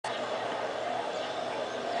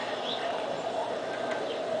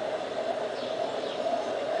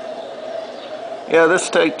Yeah, this is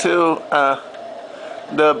take two.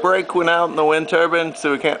 The brake went out in the wind turbine,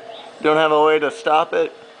 so we don't have a way to stop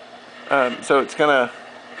it. So it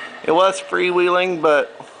was freewheeling,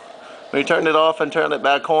 but we turned it off and turned it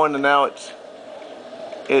back on, and now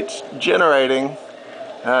it's generating.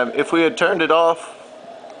 If we had turned it off,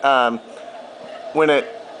 um, when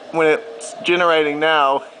it's generating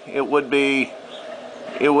now, it would be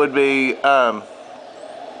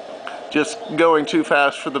just going too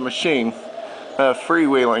fast for the machine,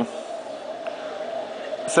 freewheeling.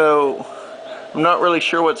 So I'm not really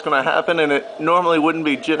sure what's going to happen, and it normally wouldn't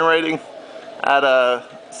be generating at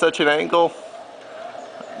such an angle,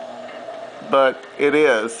 but it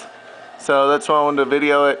is. So that's why I wanted to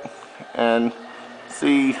video it and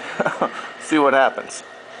see see what happens.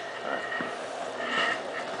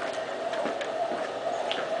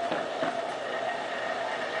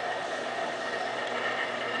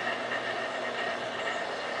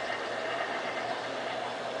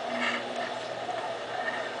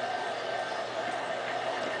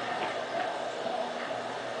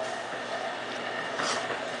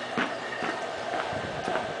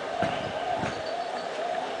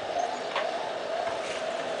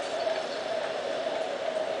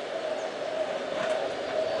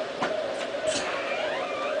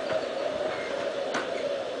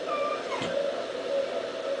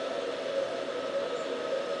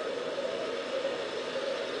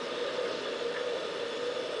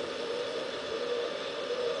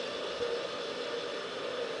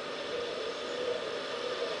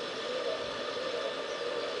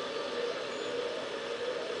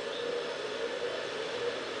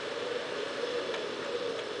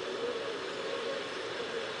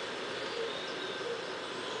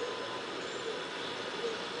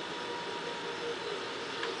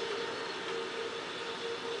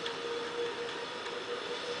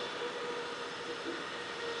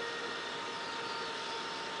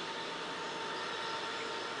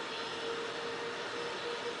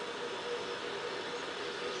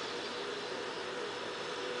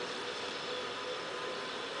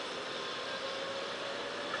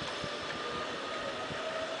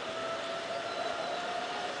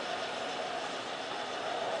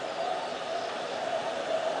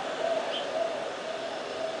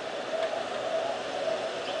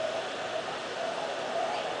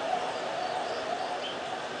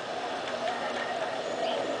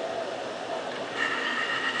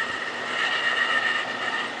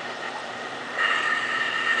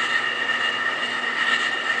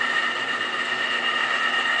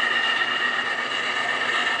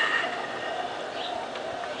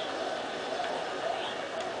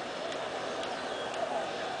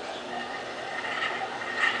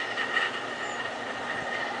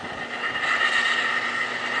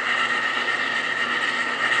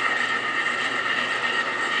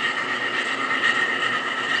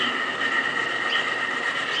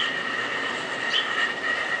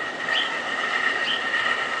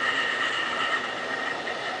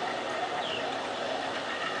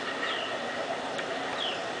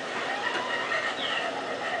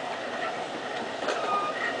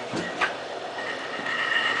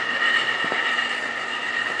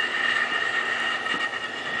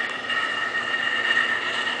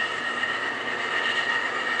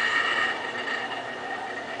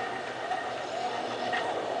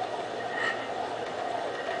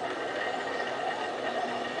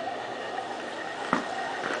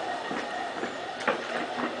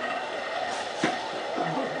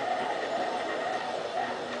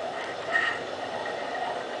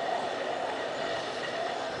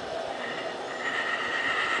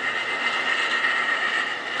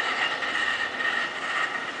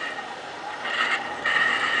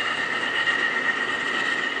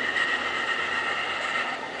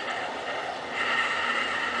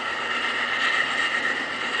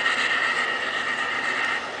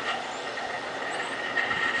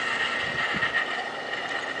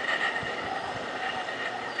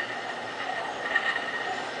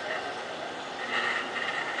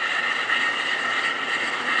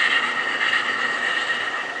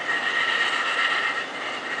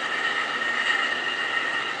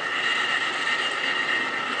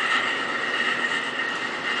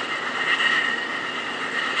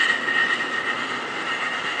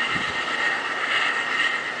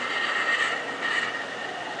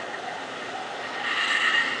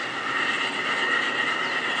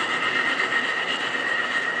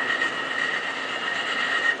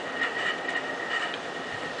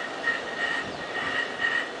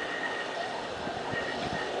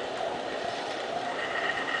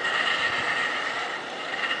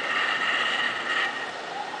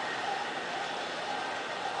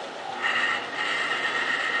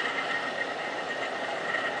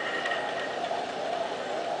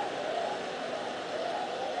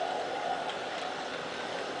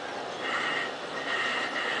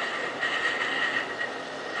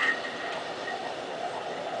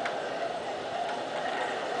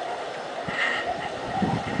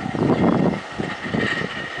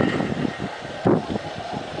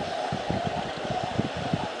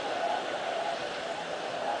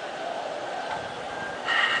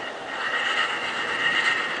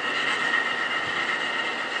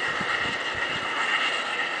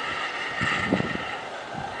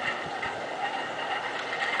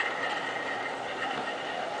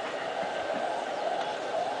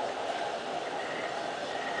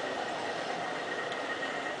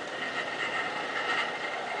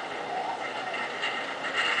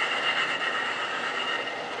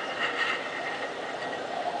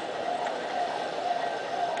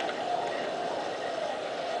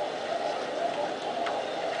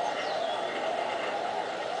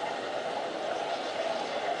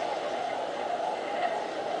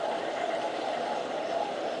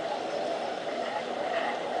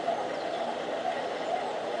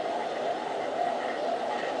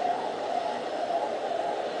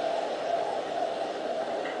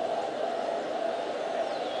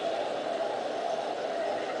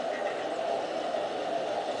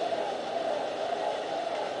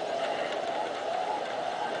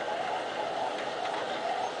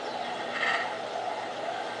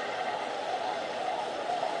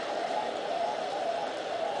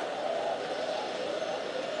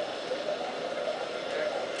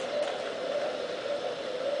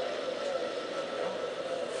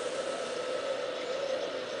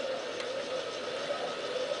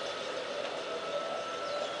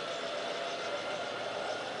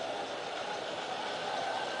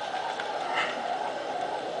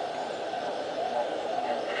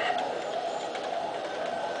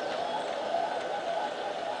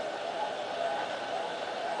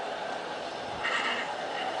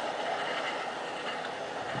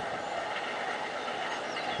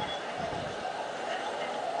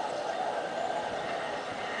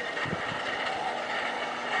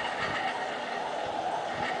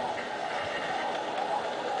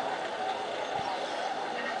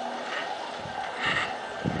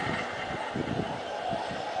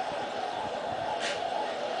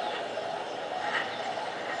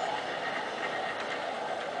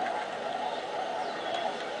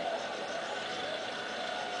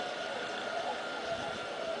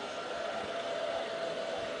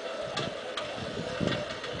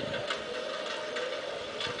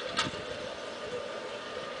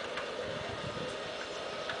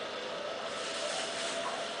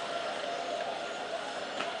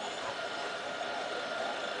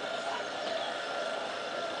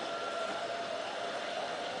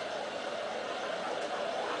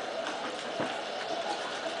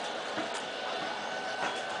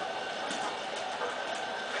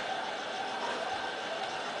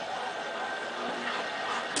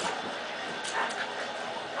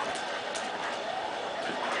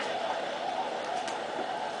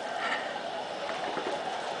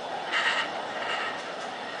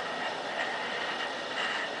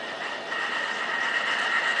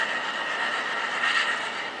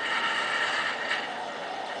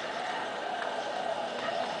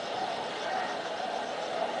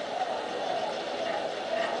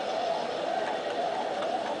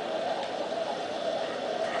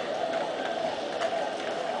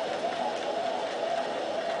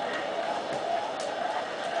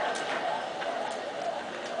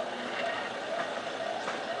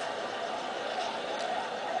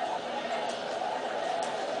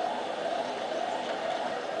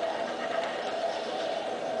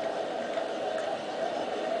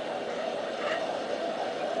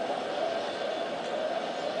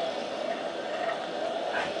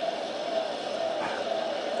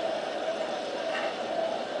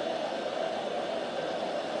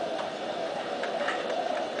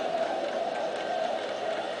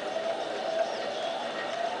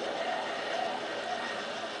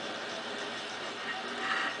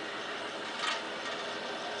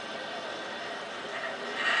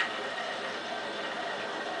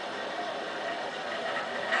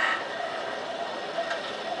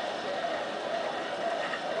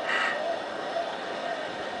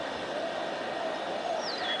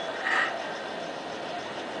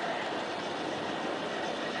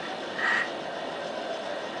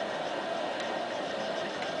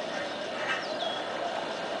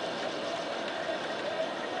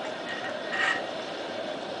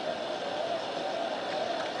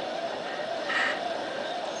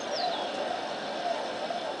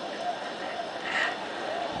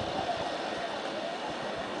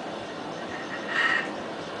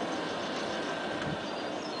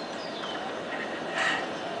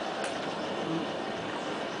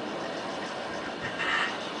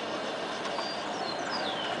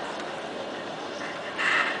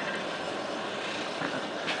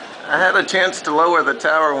 I had a chance to lower the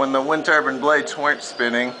tower when the wind turbine blades weren't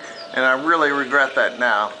spinning, and I really regret that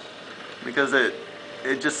now, because it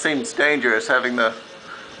just seems dangerous having the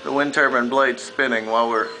wind turbine blades spinning while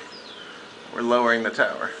we're lowering the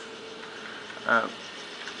tower.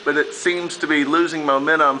 But it seems to be losing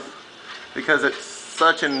momentum because it's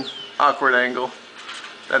such an awkward angle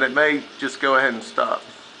that it may just go ahead and stop.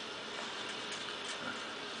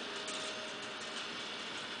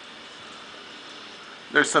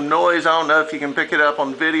 There's some noise. I don't know if you can pick it up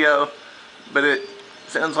on video, but it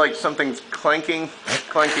sounds like something's clanking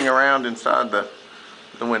around inside the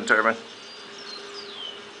wind turbine.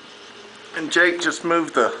 And Jake just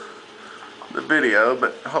moved the video,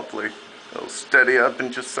 but hopefully it'll steady up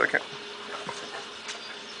in just a second.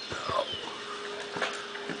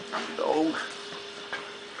 Oh.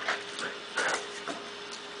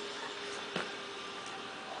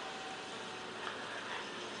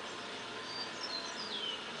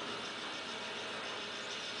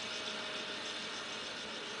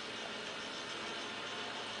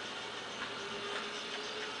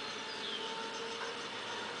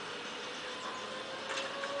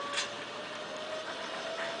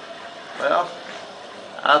 Well,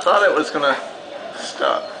 I thought it was gonna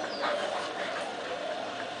stop.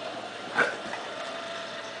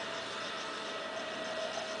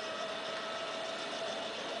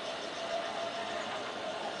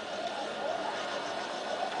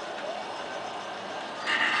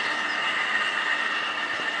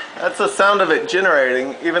 That's the sound of it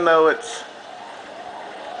generating, even though it's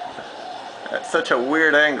at such a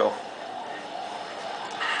weird angle.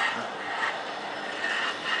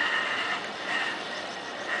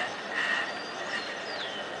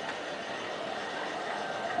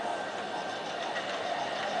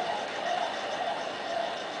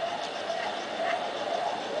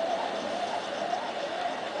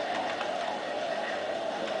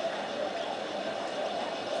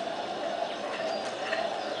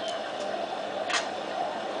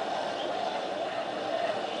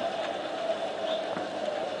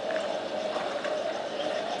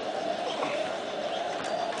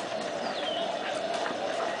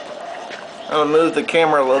 I'm gonna move the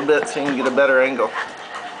camera a little bit so you can get a better angle.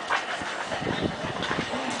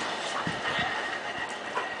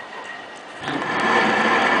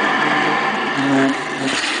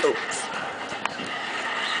 Oops.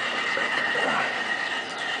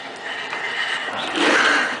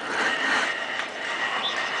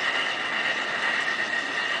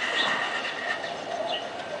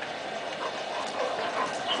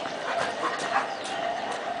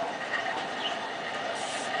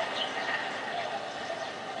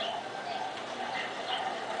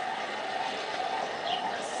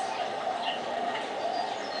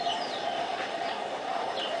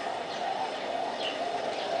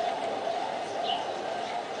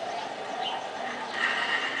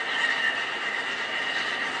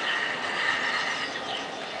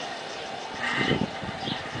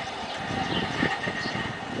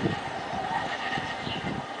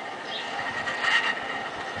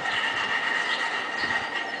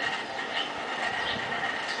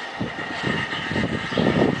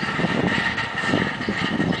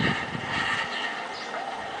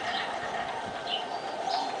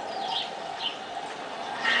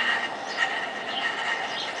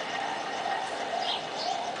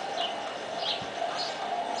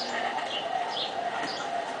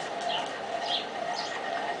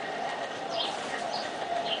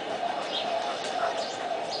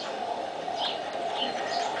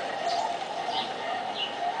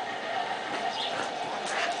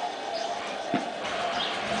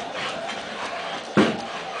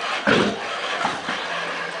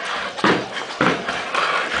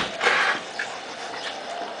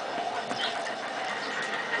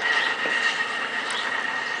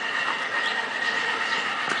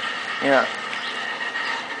 Yeah.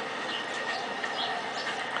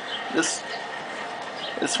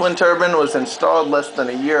 This wind turbine was installed less than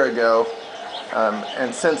a year ago,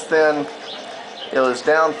 and since then it was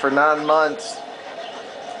down for 9 months,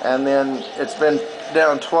 and then it's been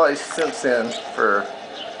down twice since then for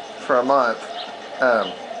a month.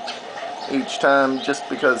 Each time, just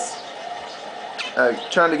because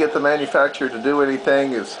trying to get the manufacturer to do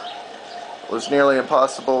anything was nearly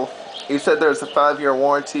impossible. He said there's a 5-year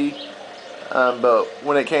warranty, but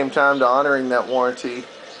when it came time to honoring that warranty,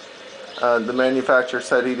 the manufacturer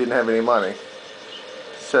said he didn't have any money.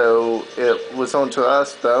 So it was on to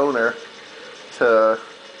us, the owner, to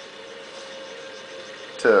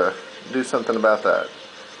do something about that.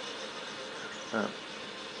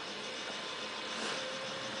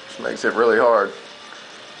 Which makes it really hard.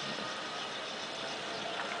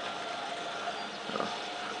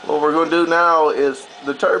 Well, we're we're going to do now is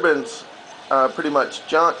the turbine's pretty much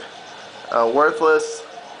junk, worthless.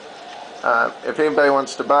 If anybody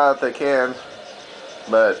wants to buy it, they can,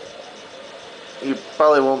 but you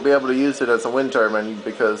probably won't be able to use it as a wind turbine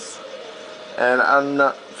because, and I'm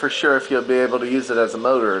not for sure if you'll be able to use it as a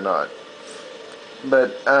motor or not.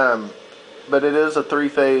 But it is a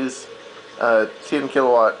 3-phase 10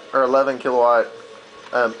 kilowatt or 11 kilowatt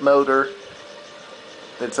motor.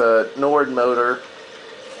 It's a Nord motor.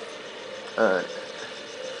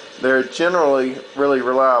 They're generally really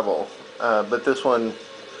reliable, but this one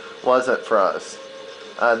wasn't for us.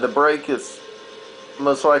 The brake is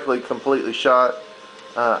most likely completely shot.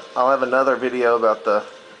 I'll have another video about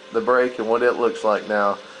the brake and what it looks like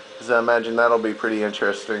now, because I imagine that'll be pretty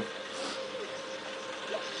interesting.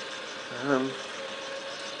 Let's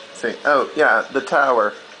see. Oh yeah, the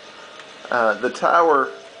tower. The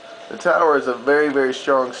tower is a very, very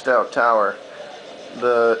strong, stout tower.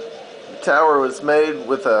 The tower was made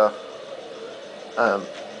with the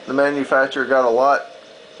manufacturer got a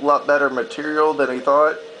lot better material than he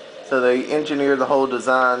thought, so they engineered the whole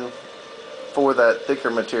design for that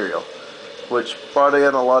thicker material, which brought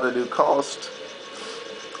in a lot of new cost,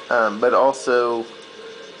 but also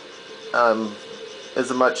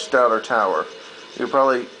is a much stouter tower.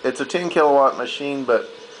 It's a 10 kilowatt machine, but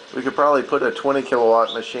we could probably put a 20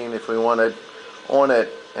 kilowatt machine if we wanted on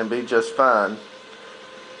it and be just fine.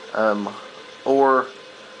 Or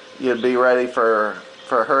you'd be ready for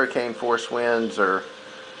hurricane force winds or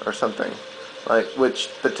something, like, which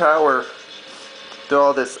the tower, through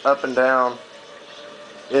all this up and down,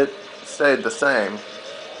 it stayed the same,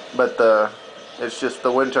 but it's just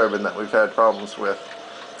the wind turbine that we've had problems with.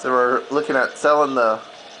 So we're looking at selling the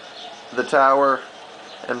tower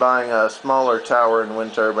and buying a smaller tower and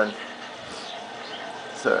wind turbine.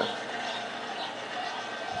 So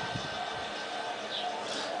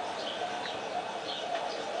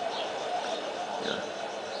yeah.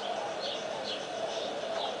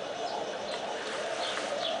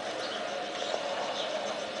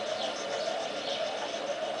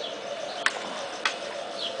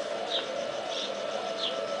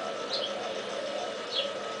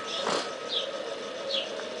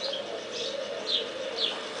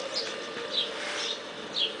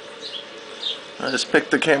 I just pick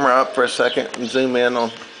the camera up for a second and zoom in on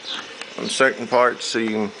certain parts so you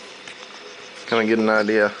can kind of get an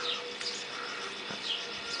idea of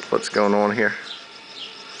what's going on here.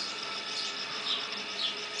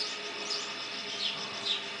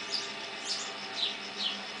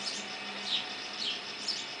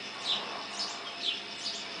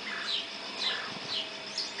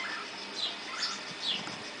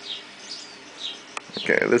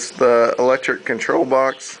 Okay, this is the electric control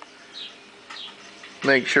box.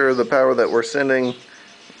 Make sure the power that we're sending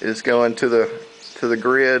is going to the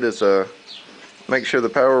grid make sure the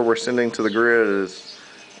power we're sending to the grid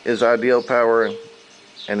is ideal power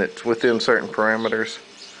and it's within certain parameters.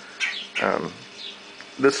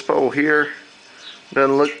 This pole here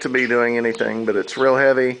doesn't look to be doing anything, but it's real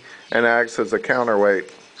heavy and acts as a counterweight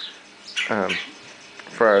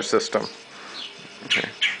for our system. Okay.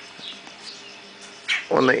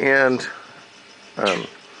 On the end,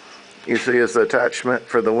 you see is the attachment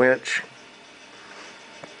for the winch.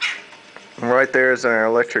 And right there is our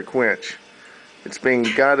electric winch. It's being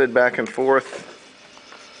guided back and forth.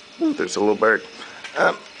 Ooh, there's a little bird.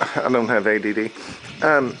 I don't have ADD.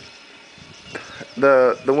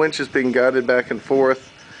 The winch is being guided back and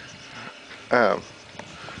forth by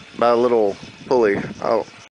a little pulley.